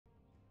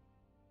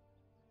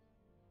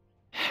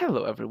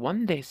Hello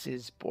everyone, this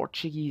is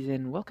Portuguese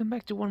and welcome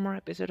back to one more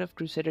episode of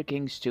Crusader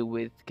Kings 2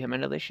 with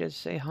Commandelicious.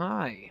 Say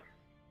hi.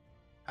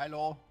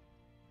 Hello.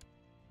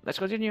 Let's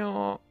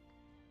continue.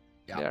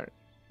 Yeah.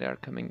 They are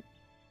coming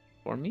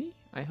for me,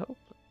 I hope.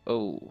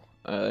 Oh,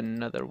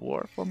 another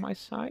war for my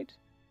side?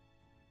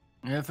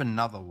 We have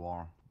another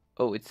war.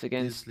 Oh, it's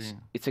against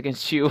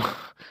you.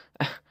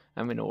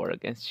 I'm in a war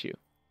against you.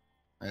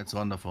 It's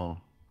wonderful.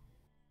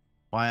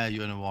 Why are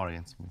you in a war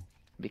against me?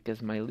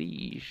 Because my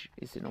liege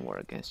is in a war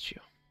against you.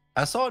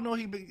 I saw no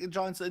he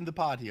joins in the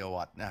party or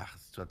what? Ah,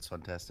 that's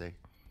fantastic.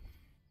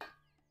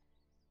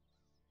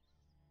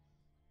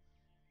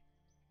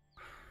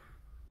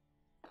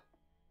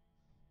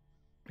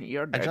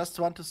 You're dead. I just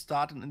want to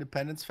start an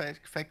independence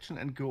faction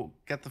and go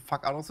get the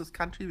fuck out of this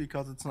country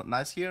because it's not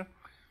nice here.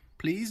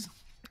 Please?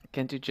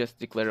 Can't you just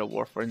declare a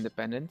war for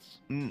independence?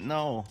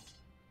 No.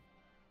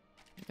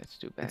 That's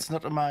too bad. It's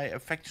not my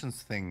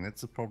affections thing.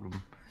 That's the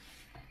problem.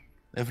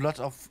 I have a lot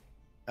of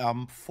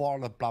for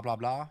blah blah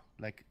blah,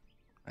 like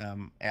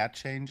air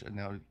change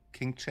and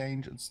king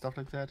change and stuff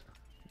like that.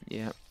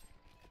 Yeah.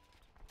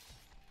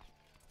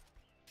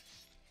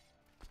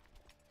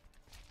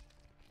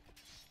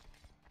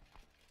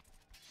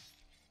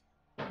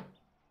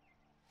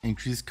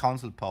 Increase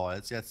council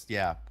powers. Yes,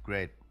 yeah,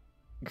 great.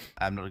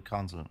 I'm not a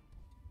council.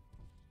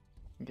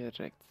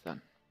 Correct,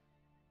 son.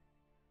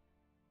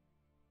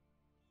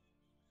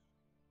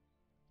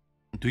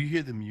 Do you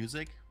hear the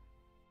music?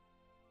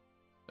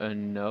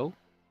 No.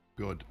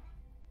 Good.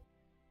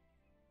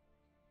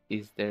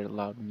 Is there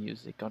loud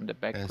music on the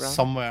background?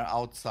 Somewhere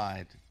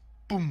outside.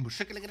 Boom,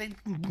 shakalaka,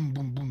 boom, boom,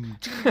 boom, boom,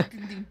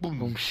 boom, boom.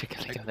 Boom,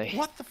 shakalaka. Like,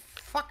 what the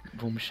fuck?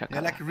 Boom, shakalaka.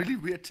 Yeah, like really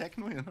weird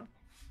techno, you know?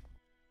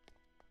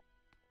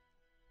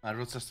 I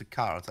was just a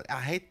car outside. I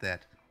hate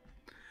that.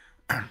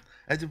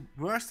 And the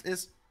worst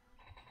is,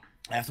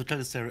 I have to tell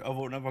the story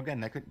over and over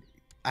again.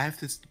 I have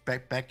this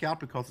backyard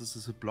because this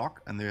is a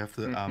block, and they have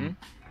the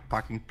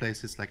parking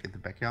places like in the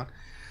backyard.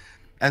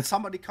 And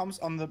somebody comes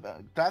on the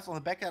drives on the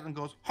backyard and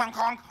goes honk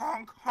honk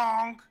honk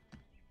honk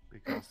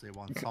because they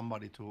want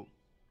somebody to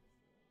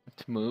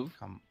move.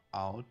 Come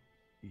out.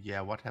 Yeah,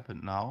 what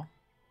happened now?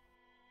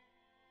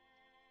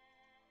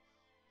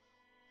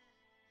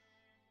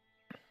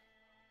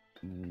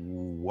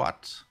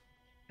 What?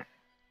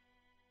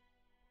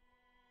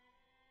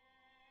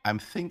 I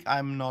think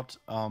I'm not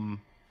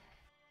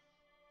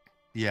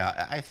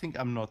yeah, I think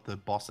I'm not the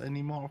boss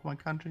anymore of my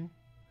country.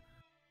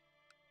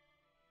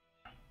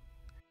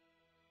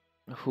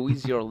 Who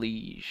is your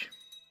liege?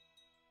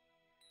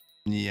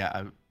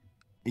 Yeah,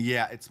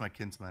 yeah, it's my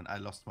kinsman. I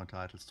lost my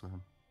titles to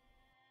him.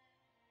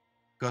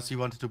 Because he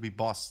wanted to be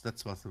boss.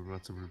 That's what's the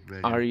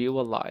rebellion. Are you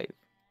alive?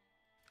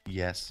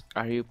 Yes.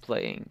 Are you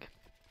playing?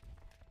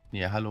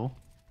 Yeah, hello?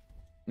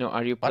 No,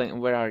 are you playing?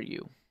 Where are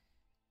you?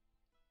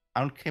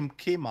 I'm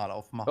Kemal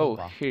of Mahoba.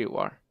 Oh, here you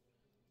are.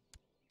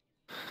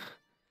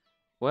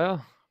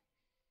 Well,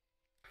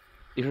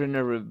 you're in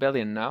a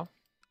rebellion now.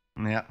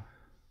 Yeah.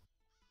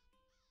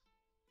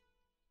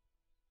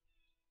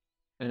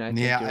 And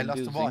I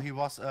lost the war. He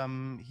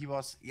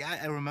was yeah,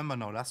 I remember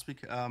now. Last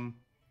week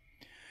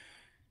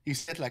he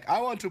said like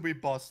I want to be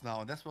boss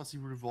now. That was the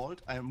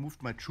revolt. I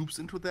moved my troops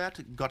into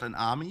that, got an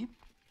army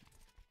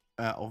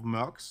of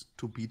mercs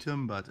to beat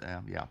him, but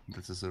yeah,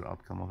 this is the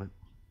outcome of it.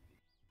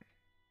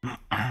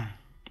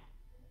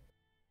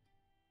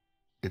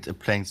 It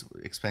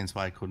explains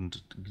why I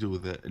couldn't do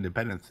the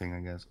independent thing, I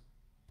guess.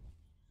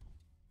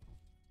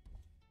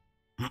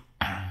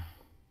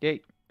 Okay,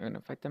 I'm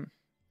gonna fight them.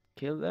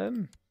 Kill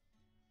them.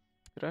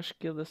 Rush,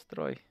 kill,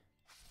 destroy.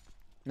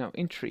 Now,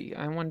 intrigue.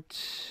 I want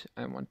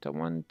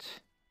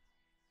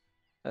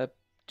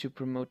to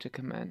promote a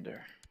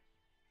commander.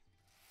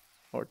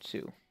 Or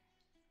two.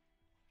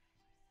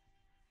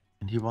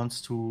 And he wants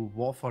to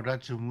war for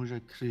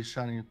Rajamuja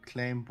Krishani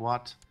claim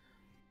what?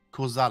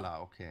 Kozala,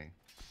 okay.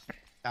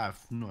 I have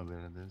no idea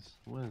what this.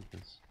 Where is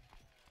this?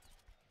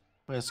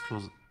 Where's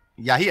Kozala?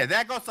 Yeah, here,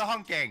 there goes the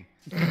honking!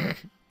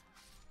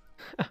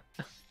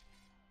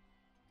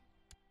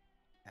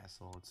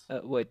 Assholes.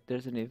 Wait,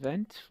 there's an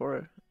event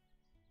for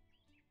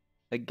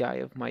a guy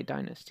of my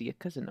dynasty, a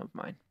cousin of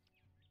mine.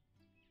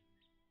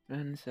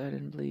 Friends, I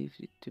didn't believe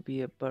it to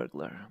be a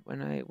burglar.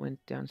 When I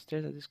went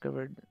downstairs, I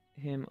discovered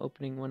him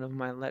opening one of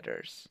my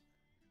letters.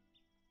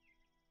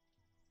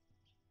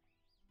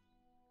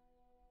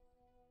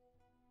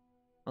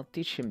 I'll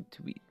teach him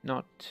to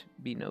not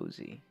be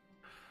nosy.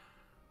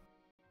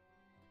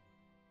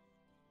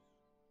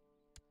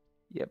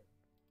 Yep.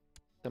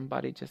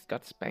 Somebody just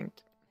got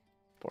spanked.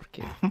 Poor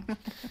kid.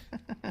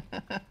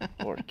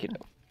 Poor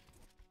kiddo.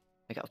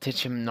 Like, I'll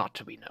teach him not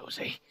to be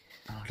nosy.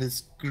 Oh,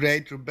 this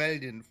great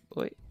rebellion.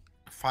 Wait.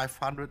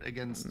 500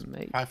 against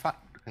 500.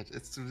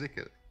 It's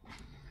ridiculous.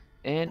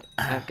 And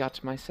I've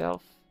got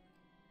myself.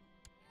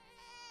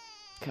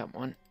 Come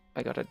on.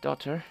 I got a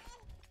daughter.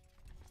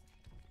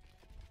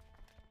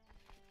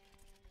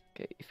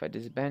 Okay, if I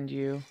disband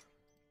you.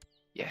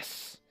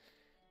 Yes.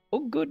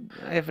 Oh, good.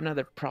 I have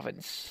another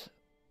province.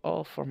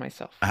 All for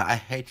myself. I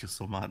hate you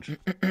so much.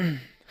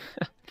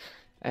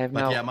 I have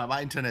But now. yeah,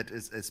 my internet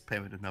is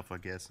payment enough, I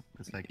guess.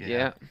 It's like,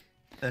 Yeah.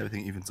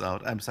 everything evens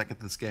out. I'm stuck at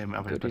this game. I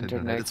have Good better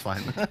internet. It's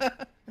fine.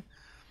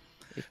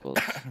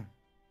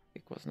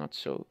 equals not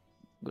so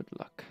good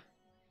luck.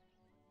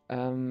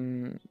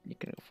 You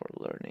can go for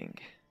learning.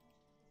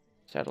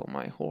 Saddle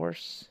my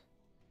horse.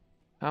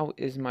 How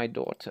is my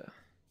daughter?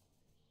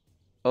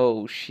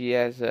 Oh, she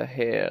has a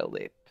hair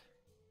lip.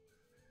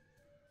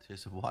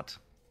 She's a what?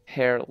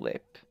 Hair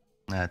lip.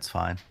 That's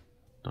fine.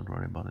 Don't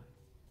worry about it.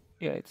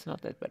 Yeah, it's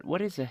not that bad.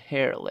 What is a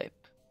hair lip?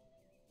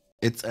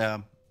 It's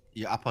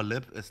your upper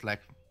lip is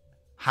like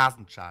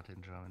Hasenschaft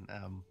in German.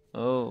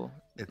 Oh,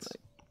 It's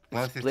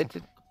like split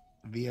it.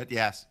 Weird.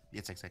 Yes,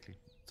 exactly.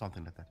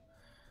 Something like that.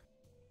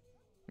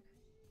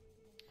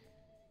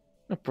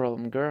 No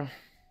problem, girl.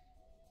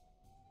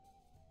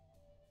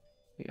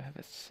 You have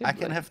a sibling. I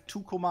can have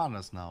 2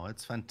 commanders now.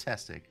 It's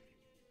fantastic.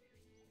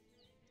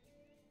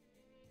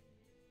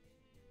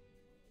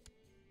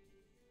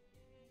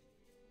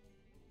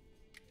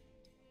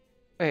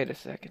 Wait a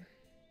second.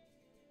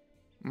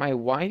 My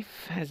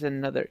wife has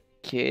another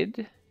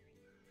kid?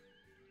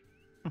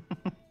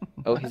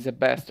 Oh, he's a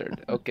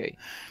bastard. Okay.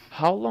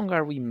 How long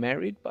are we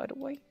married, by the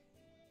way?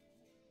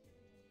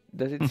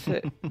 Does it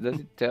say, does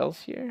it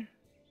tells here?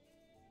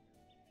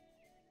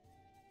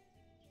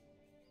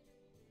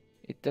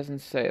 It doesn't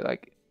say,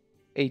 like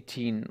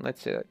 18,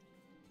 let's say like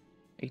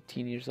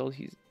 18 years old.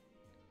 He's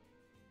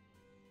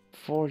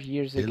 4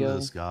 years Kill ago.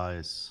 this,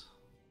 guys.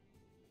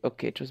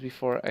 Okay, it was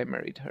before I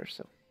married her,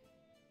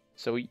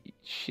 so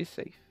she's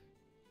safe.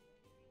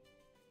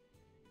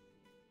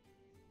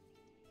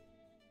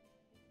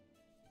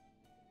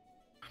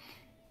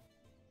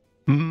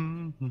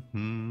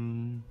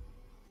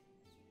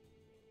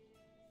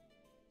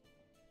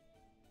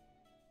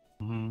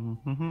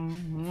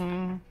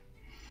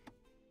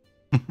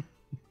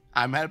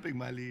 I'm helping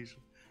my liege.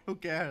 Who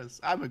cares?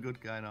 I'm a good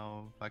guy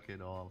now. Fuck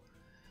it all.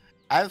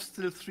 I have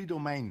still 3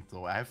 domains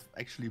though. I have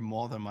actually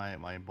more than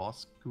my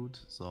boss could,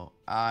 so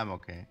I'm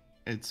okay.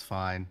 It's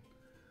fine.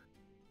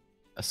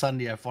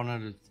 Suddenly I have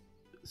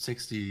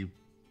 $160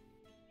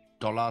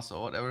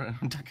 or whatever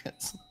in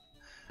ducats.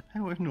 I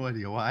have no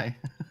idea why.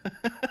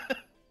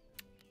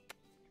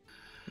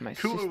 My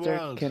Cool sister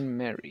world. can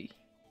marry.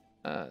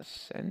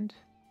 Send.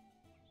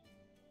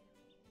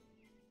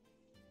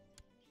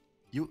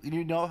 You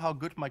know how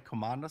good my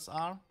commanders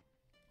are?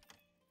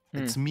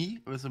 It's me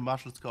with a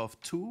martial score of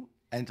 2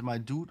 and my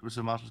dude with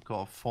a martial score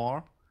of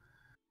 4.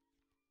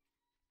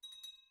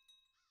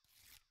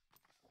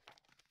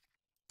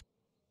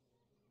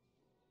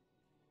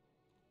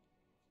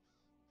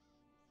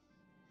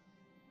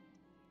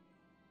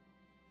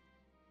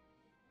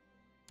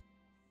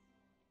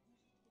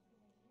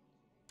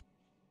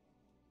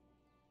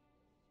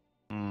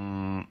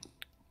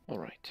 All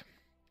right.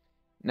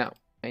 Now,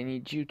 I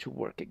need you to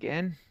work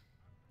again.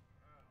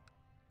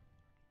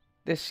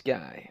 This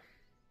guy.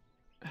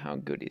 How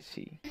good is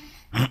he?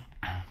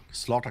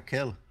 Slaughter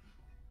kill.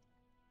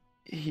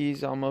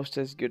 He's almost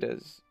as good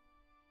as...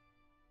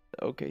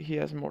 Okay, he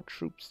has more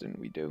troops than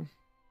we do.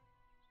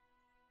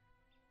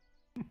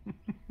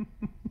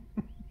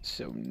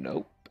 So,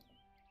 nope.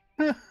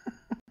 The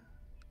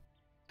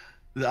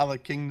other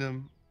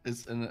kingdom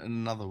is in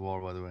another war,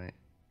 by the way.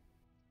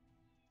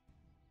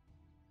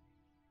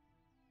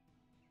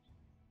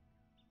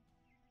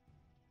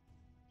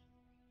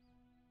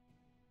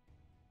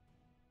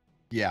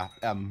 Yeah,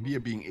 we are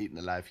being eaten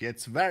alive. Yeah,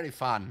 it's very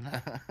fun.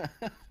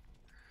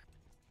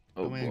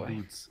 Oh many boy.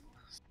 dudes.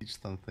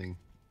 Siege something.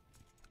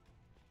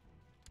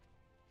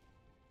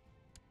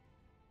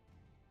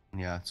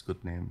 Yeah, it's a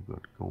good name.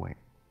 Good, go away.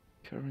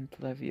 Current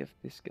levy of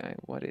this guy,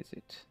 what is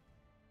it?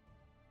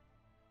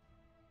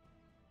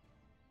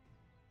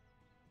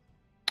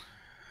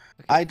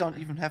 Okay. I don't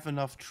even have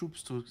enough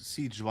troops to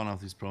siege one of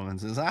these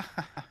provinces. I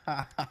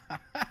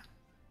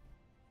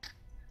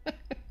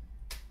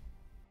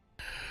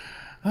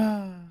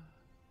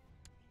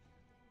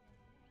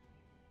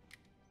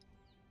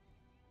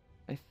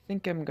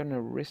think I'm gonna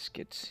risk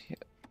it.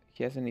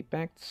 He has any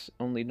pacts,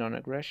 only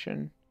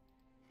non-aggression.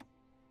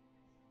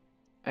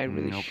 I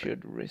really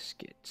should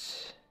risk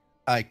it.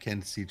 I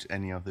can't siege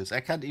any of this. I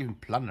can't even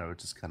plunder,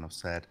 which is kind of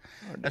sad.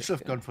 I should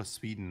have gone for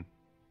Sweden.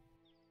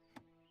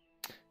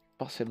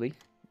 Possibly.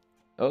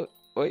 Oh,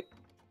 wait.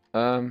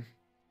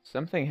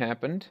 Something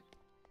happened.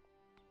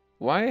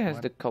 Why has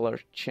the color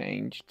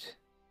changed?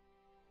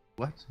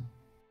 What?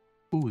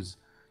 Whose?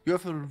 You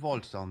have a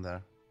revolt down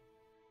there.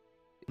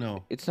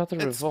 No. It's not a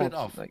revolt. Split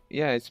off. Like,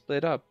 yeah, it's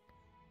split up.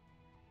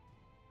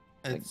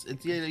 It's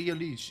your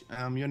liege.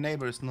 Your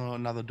neighbor is no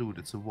another dude.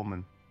 It's a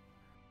woman.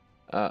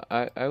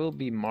 I will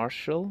be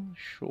marshal.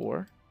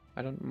 Sure,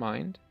 I don't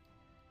mind.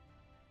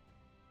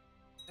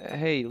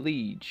 Hey,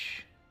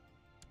 liege.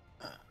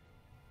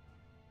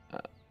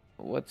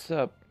 What's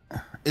up?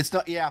 It's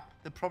not. Yeah,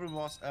 the problem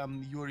was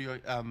your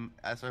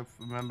as I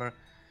remember,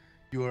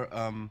 your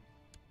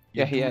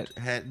yeah, he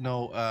had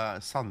no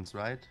sons,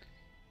 right?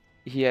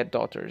 He had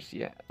daughters.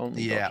 Yeah,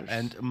 only daughters. Yeah,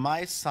 and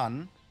my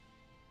son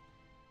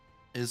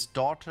is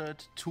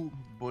daughtered to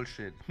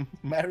bullshit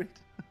married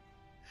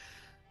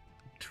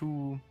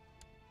too...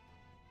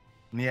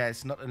 Yeah,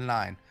 it's not in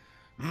line.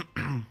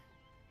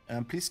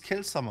 Please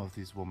kill some of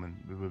these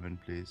women,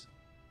 please.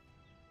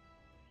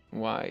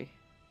 Why?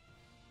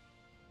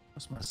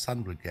 Because my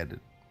son will get it.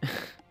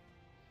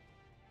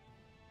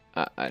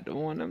 I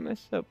don't want to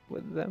mess up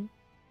with them.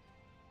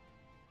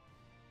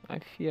 I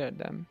fear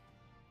them.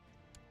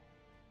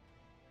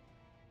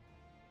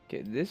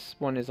 Okay, this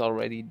one is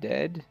already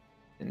dead,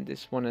 and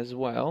this one as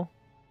well.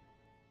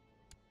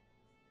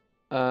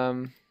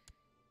 Is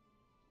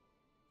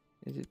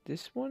it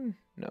this one?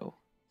 No.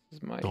 This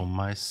is my... So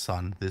my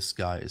son, this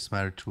guy, is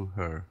married to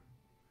her.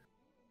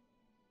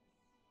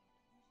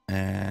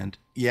 And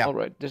yeah.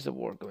 Alright, there's a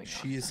war going on.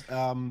 She's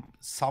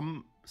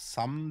some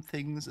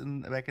things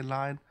back in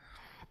line.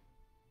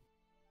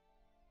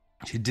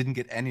 She didn't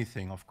get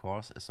anything, of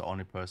course, as the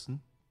only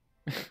person.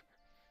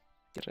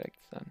 Correct,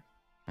 son.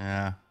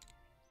 Yeah.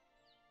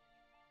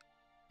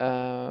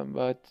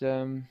 But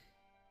oh,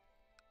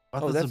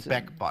 that's a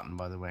back button,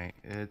 by the way.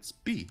 It's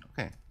B.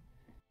 Okay.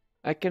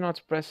 I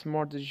cannot press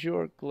more de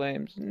jure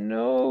claims.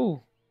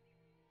 No!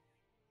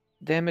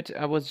 Damn it,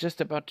 I was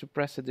just about to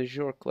press a de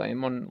jure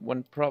claim on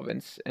one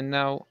province, and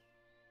now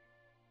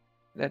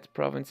that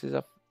province is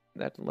of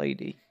that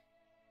lady,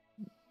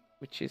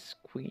 which is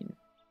queen.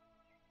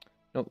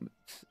 No,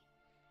 it's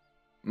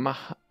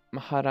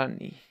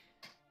Maharani.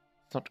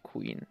 It's not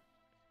queen.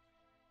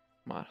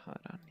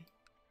 Maharani.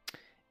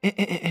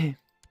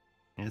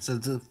 It's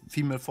a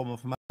female form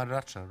of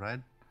Maharaja,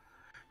 right?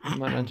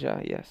 Maharaja,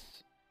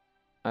 yes.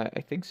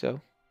 I think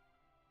so.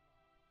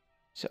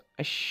 So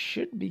I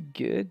should be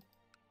good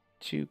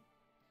to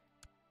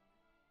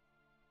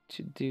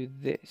do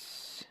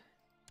this.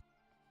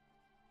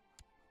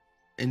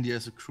 India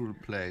is a cruel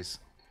place.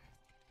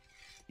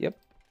 Yep.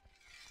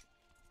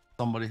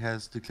 Somebody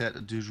has declared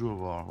a de jure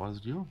war. Was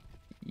it you?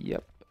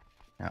 Yep.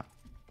 Yeah.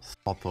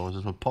 Thought there was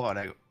a report.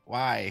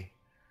 Why?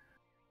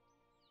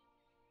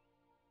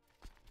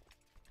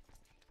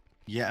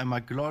 Yeah, and my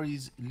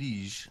glorious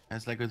liege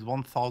has like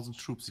 1,000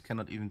 troops. You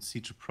cannot even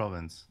siege a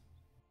province.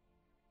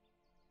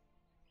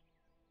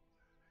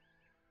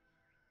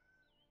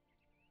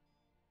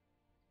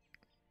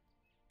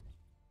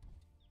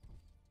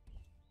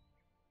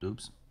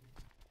 Oops.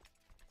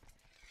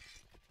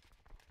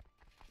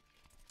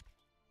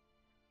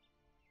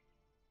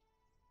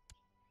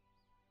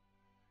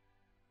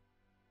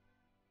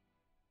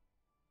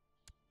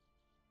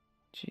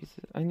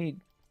 Jesus, I need...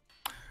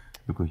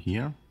 You go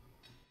here.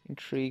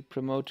 Intrigue,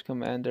 promote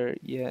commander,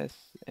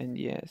 yes and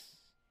yes.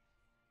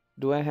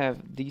 Do I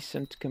have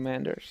decent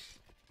commanders?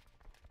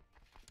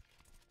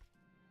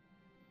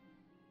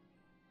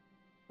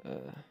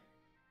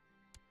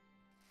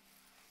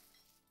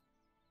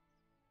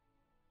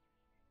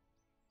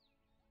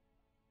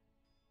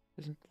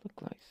 Doesn't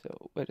look like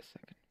so. Wait a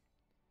second.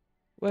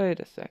 Wait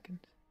a second.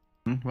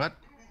 What?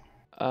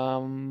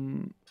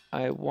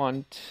 I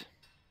want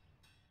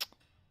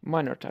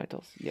minor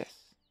titles, yes.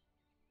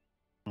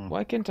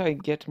 Why can't I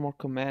get more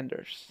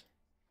commanders?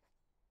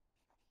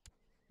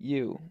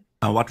 You.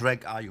 What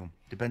rank are you?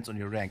 Depends on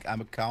your rank.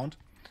 I'm a count,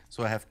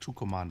 so I have 2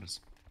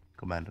 commanders.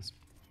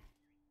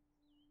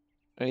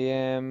 I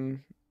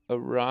am a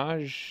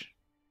Raj.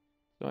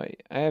 So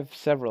I have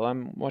several.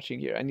 I'm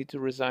watching here. I need to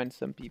resign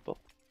some people.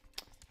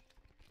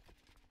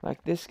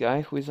 Like this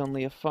guy, who is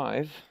only a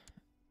 5.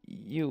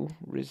 You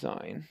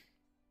resign.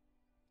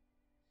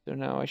 So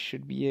now I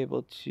should be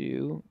able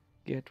to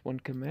get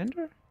 1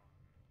 commander?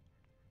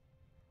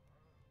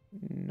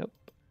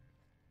 Nope.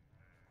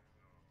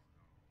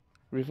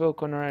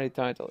 Revoke honorary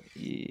title.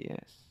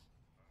 Yes.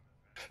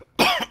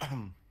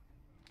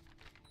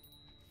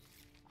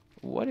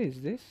 What is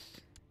this?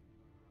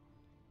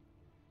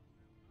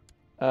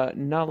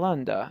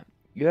 Nalanda.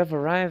 You have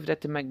arrived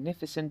at the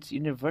magnificent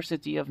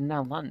University of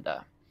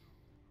Nalanda.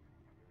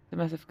 The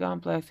massive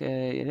complex,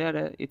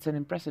 it's an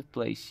impressive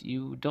place.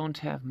 You don't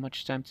have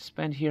much time to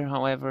spend here,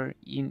 however,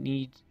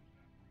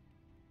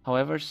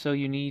 so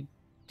you need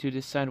to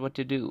decide what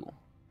to do.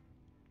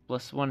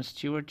 +1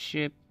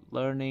 stewardship,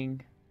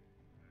 learning,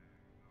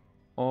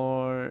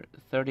 or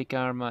 30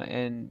 karma,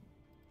 and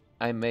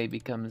I may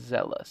become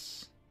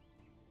zealous.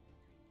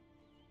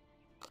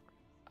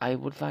 I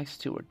would like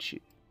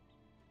stewardship.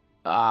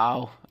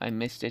 Oh, I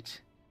missed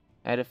it.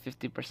 I had a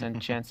 50%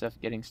 chance of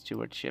getting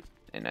stewardship,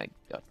 and I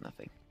got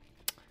nothing.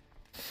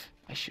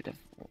 I should have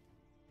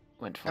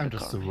went for I'm the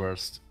just karma. the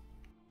worst.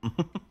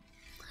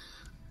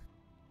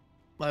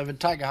 I have a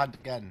tiger hunt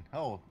again.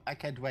 Oh, I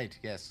can't wait,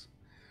 yes.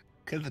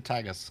 Kill the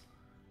tigers.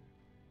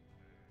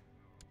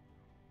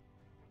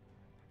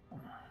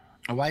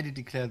 Why did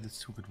you declare this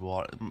stupid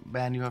war?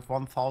 Man, you have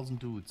 1,000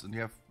 dudes and you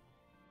have...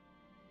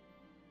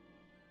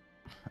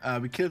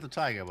 we killed the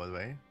tiger, by the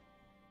way.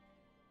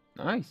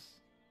 Nice.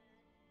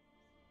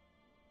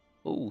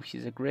 Oh,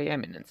 she's a Grey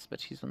Eminence,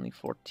 but she's only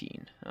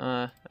 14.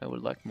 I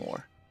would like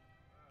more.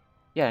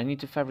 Yeah, I need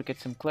to fabricate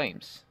some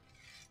claims.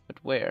 But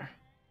where?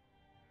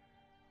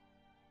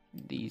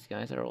 These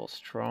guys are all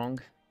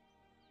strong.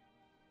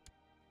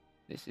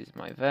 This is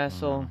my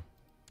vassal.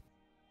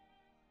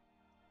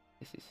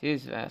 This is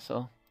his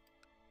vassal.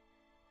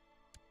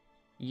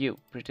 You,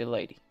 pretty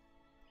lady.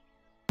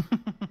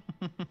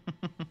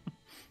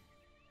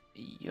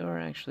 You're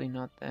actually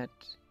not that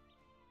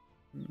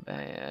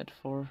bad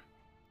for...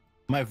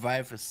 My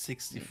wife is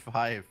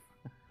 65.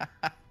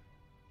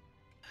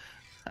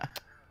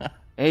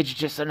 Age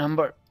just a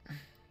number.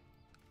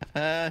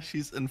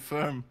 She's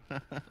infirm.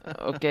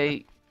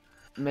 Okay,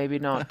 maybe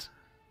not.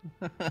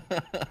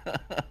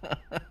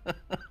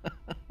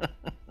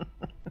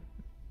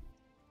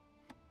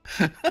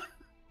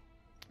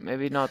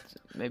 Maybe not.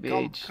 Maybe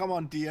age. Come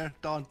on, dear.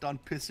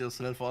 Don't piss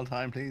yourself all the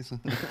time, please.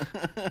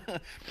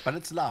 But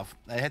it's love.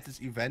 I had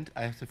this event.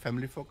 I have the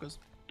family focus,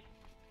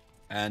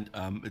 and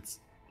it's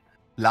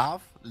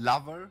love,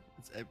 lover.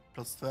 It's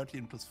plus 30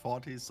 and plus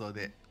 40, so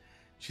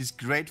she's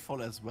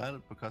grateful as well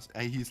because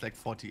he's like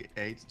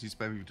 48. She's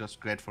maybe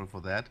just grateful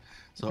for that.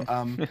 So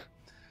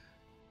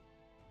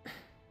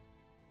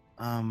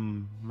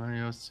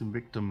my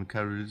victim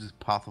carry this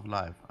path of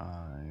life.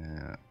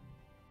 Yeah.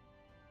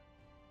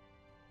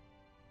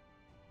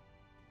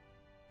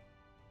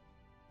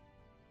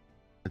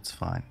 It's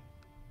fine.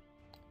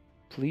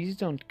 Please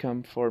don't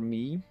come for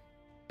me,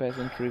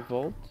 peasant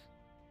revolt.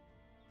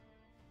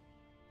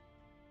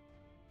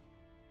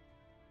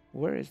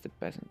 Where is the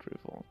peasant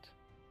revolt?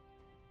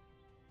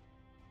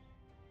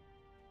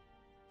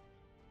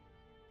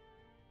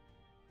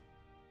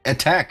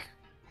 Attack!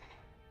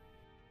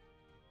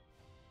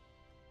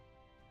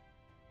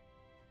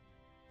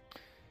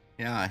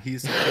 Yeah,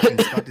 he's in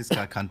Scottish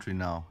country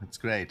now. It's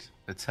great.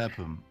 Let's help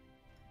him.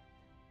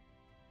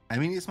 I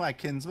mean, he's my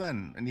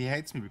kinsman, and he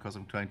hates me because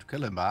I'm trying to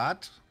kill him,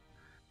 but...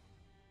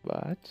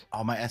 What?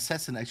 Oh, my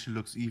assassin actually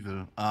looks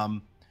evil.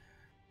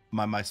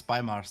 My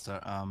spy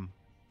master,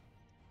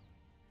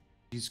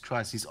 Jesus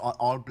Christ, he's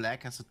all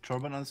black, has a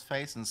turban on his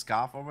face and a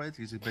scarf over it.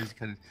 You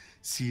basically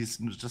see his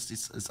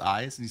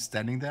eyes, and he's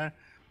standing there.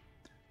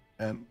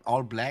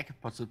 All black,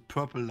 but the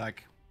purple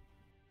like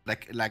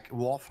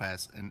Worf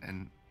has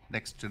in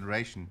Next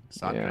Generation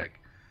Star Trek.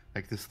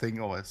 Like this thing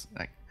always,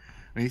 like,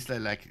 when he's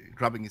like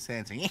rubbing his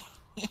hands, saying,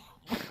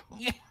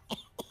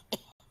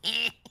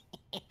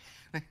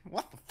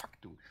 what the fuck,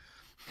 dude?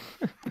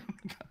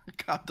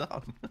 Calm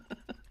down.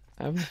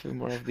 I have a few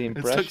more of the It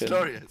impression. looks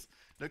glorious.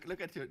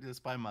 Look at your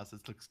spy master.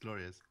 It looks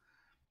glorious.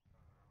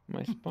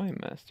 My spy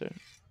master.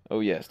 Oh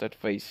yes, that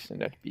face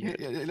and that beard.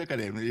 Yeah, look at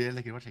him. You're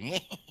like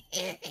watching.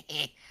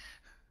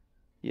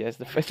 Yes,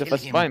 the face of a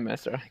spy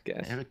master, I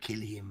guess. Never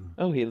kill him.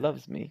 Oh, he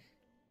loves me.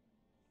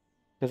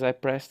 Because I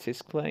pressed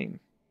his claim.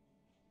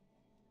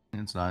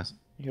 It's nice.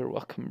 You're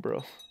welcome,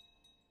 bro.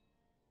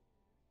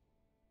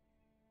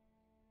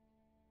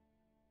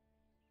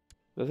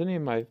 Doesn't any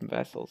of my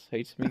vassals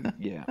hates me?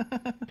 Yeah,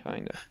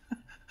 kinda.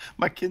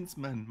 My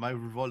kinsman, my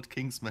revolt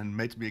kingsman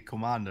made me a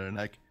commander, and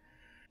like,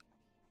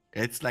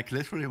 it's like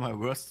literally my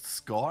worst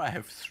score. I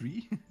have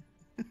 3.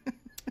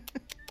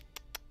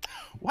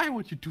 Why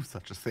would you do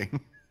such a thing?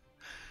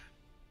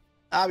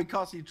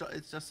 Because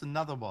it's just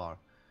another war.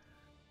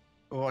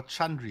 Or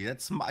Chandri,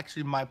 that's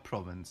actually my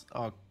province.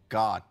 Oh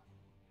god.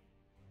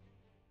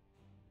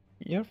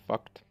 You're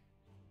fucked.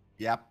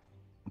 Yep,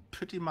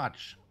 pretty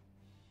much.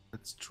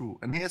 That's true.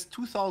 And he has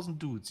 2,000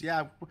 dudes.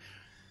 Yeah.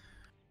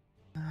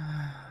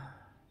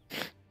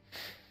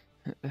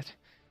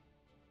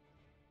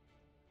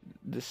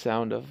 The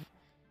sound of...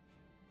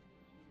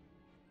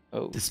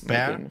 Oh,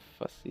 despair? making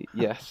fussy.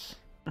 Yes.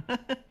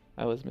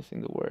 I was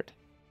missing the word.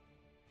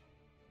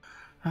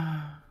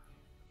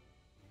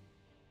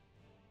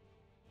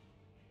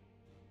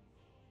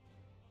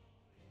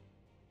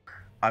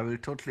 I will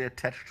totally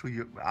attach to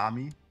your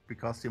army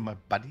because you're my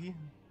buddy.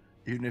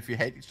 Even if you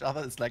hate each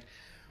other, it's like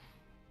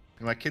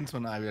my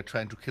kinsman and I are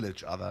trying to kill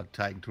each other,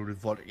 trying to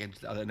revolt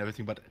against each other and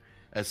everything. But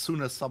as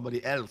soon as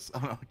somebody else,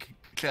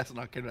 Claire's and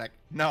I can like,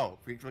 no,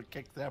 we will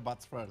kick their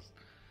butts first.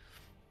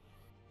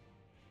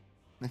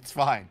 It's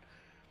fine.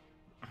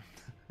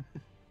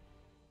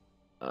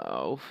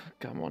 Oh,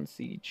 come on,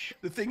 siege.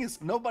 The thing is,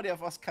 nobody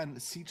of us can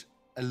siege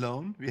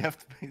alone. We have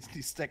to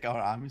basically stack our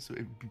army so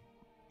we'll be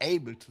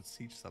able to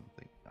siege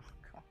something.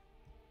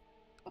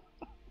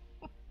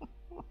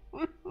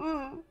 Oh,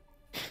 God.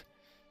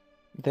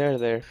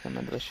 There,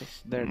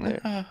 Commandelicious.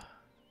 There.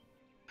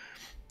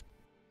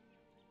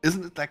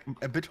 Isn't it like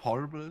a bit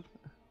horrible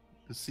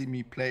to see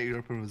me play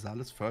Europa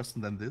Universalis first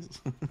and then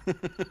this?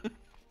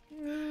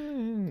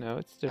 No,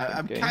 it's different.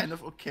 I'm game. kind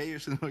of okay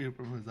with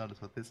Europa Universalis,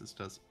 but this is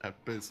just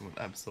abysmal.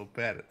 I'm so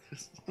bad at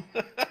this.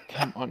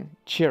 Come on,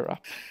 cheer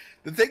up.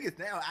 The thing is,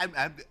 now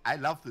I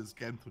love this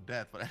game to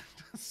death, but I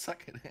just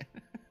suck at it.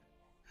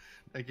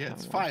 Like, yeah,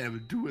 it's fine. I will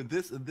do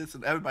this and this,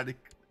 and everybody,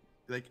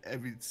 like,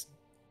 every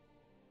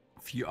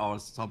few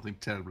hours something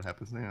terrible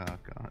happens. Oh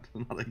god,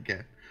 not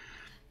again.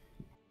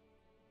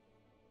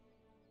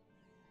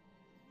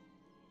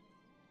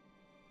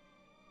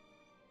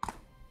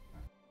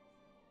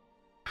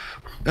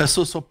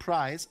 So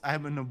surprise,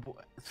 I'm in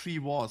 3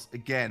 wars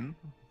again.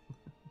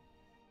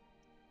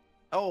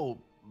 Oh,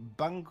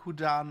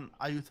 Bangkudan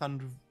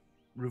Ayuthan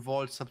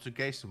Revolt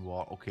Subjugation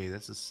War. Okay,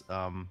 this is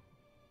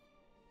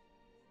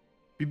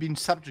we've been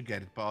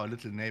subjugated by our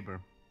little neighbor.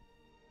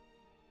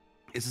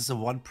 Is this a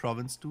one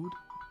province, dude?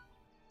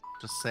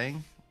 Just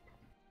saying.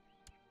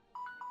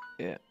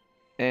 Yeah.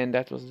 And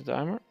that was the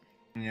timer.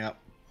 Yeah.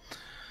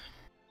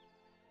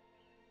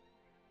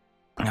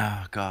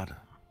 Oh, God.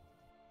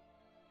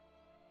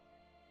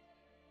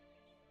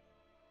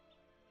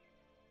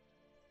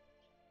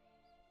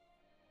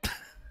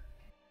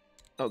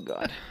 Oh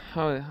God.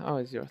 How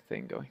is your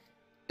thing going?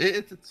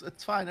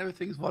 It's fine.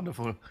 Everything's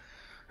wonderful.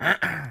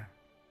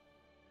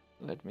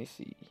 Let me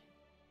see.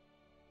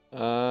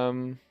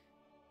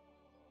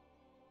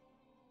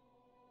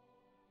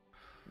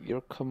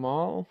 Your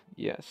Kamal?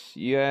 Yes,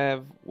 you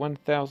have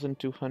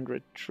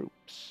 1,200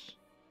 troops.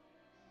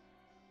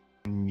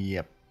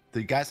 Yep.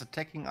 The guys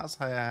attacking us,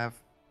 I have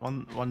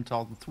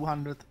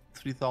 1,200,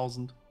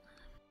 3,000.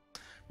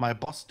 My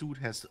boss dude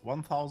has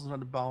 1,000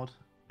 on about,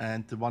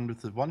 and the one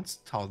with the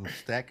 1,000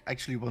 stack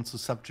actually wants to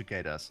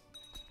subjugate us.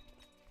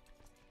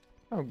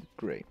 Oh,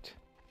 great.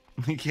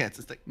 Yes,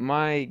 it's like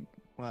My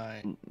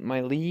why?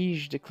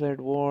 liege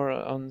declared war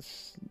on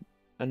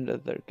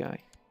another guy.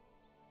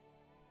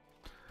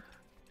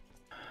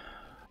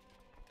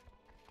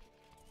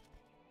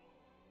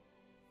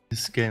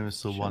 This game is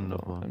so Shanghai.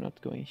 wonderful. I'm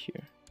not going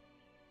here.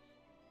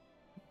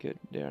 Good,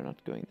 they're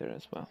not going there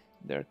as well.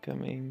 They're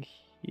coming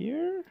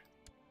here?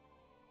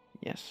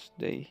 Yes,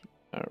 they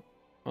are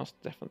most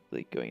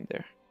definitely going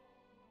there.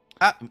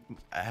 Ah,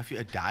 have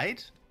you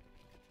died?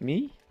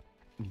 Me?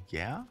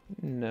 Yeah?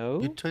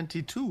 No. You're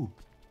 22.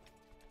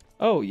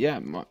 Oh, yeah,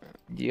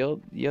 the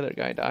other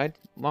guy died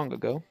long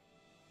ago.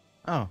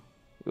 Oh.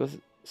 He was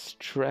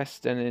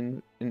stressed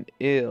and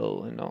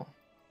ill and all.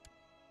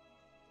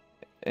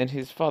 And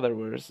his father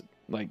was,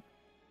 like,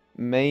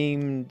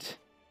 maimed,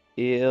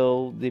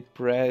 ill,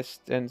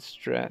 depressed, and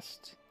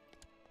stressed.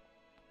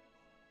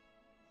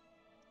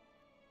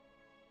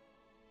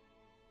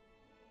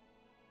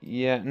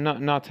 Yeah,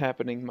 not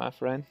happening, my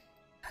friend.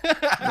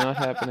 Not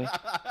happening.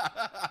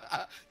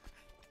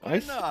 Why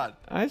not?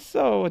 I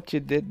saw what you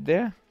did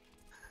there.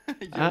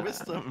 Your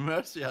wisdom and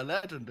mercy are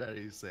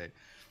legendary, you say.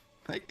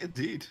 Like,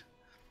 indeed.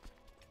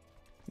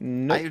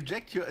 Nope. I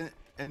reject your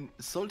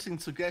insulting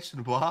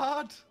suggestion.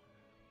 What?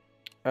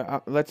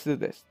 Let's do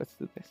this. Let's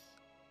do this.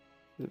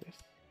 Do this.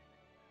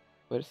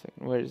 Wait a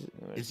second. Where is it?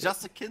 It's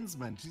just a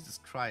kinsman. Jesus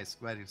Christ.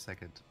 Wait a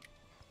second.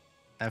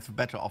 I have a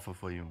better offer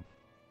for you.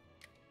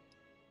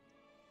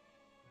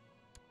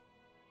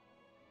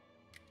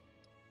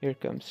 Here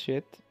comes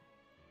shit.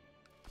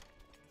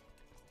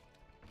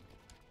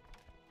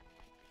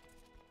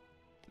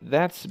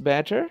 That's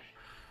better.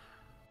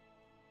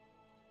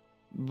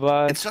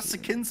 But it's just a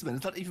kinsman.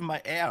 It's not even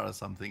my heir or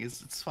something.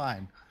 It's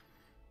fine.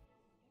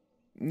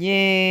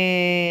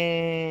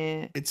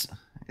 Yeah. It's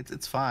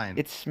fine.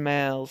 It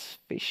smells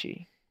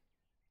fishy.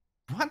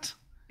 What?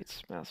 It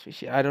smells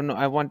fishy. I don't know.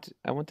 I want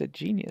a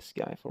genius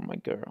guy for my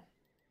girl.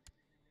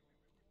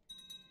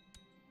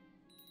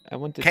 I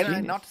want a Can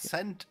genius I not guy.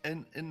 send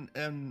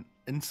an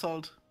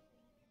insult?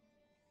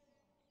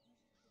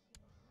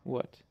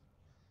 What?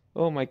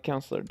 Oh, my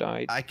counselor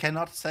died. I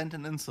cannot send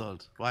an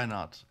insult. Why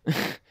not?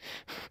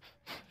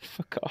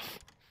 Fuck off.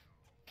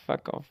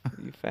 Fuck off,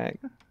 you fag.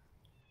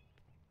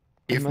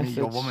 Give me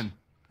your woman.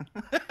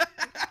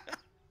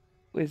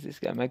 Who is this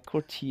guy? My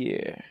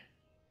courtier.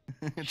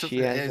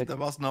 There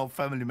was no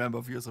family member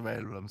of yours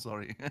available. I'm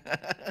sorry.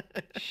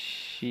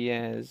 She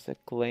has a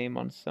claim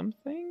on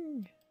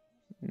something?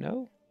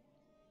 No?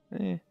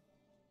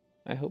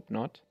 I hope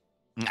not.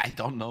 I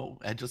don't know.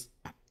 I just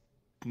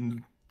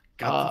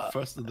got the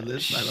first of the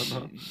list. I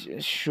don't know.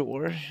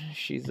 Sure,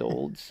 she's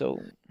old, so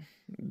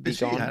be Is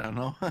she? gone. I don't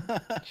know.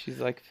 She's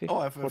like 50, oh,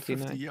 I have a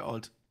 49.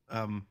 50-year-old.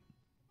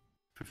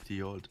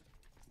 50-year-old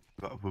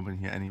got a woman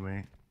here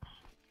anyway.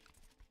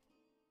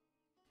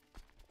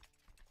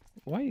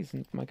 Why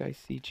isn't my guy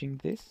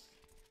sieging this?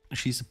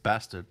 She's a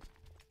bastard.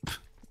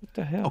 What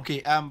the hell?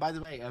 Okay. By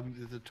the way,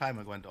 the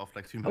timer went off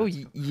like 3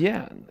 minutes. Oh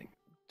yeah, like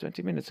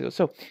 20 minutes ago.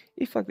 So,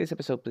 if you like this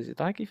episode, please hit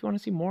like. If you want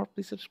to see more,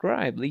 please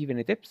subscribe. Leave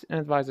any tips and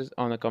advices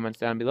on the comments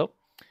down below.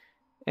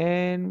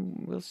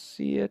 And we'll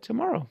see you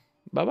tomorrow.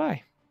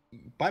 Bye-bye.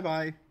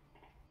 Bye-bye.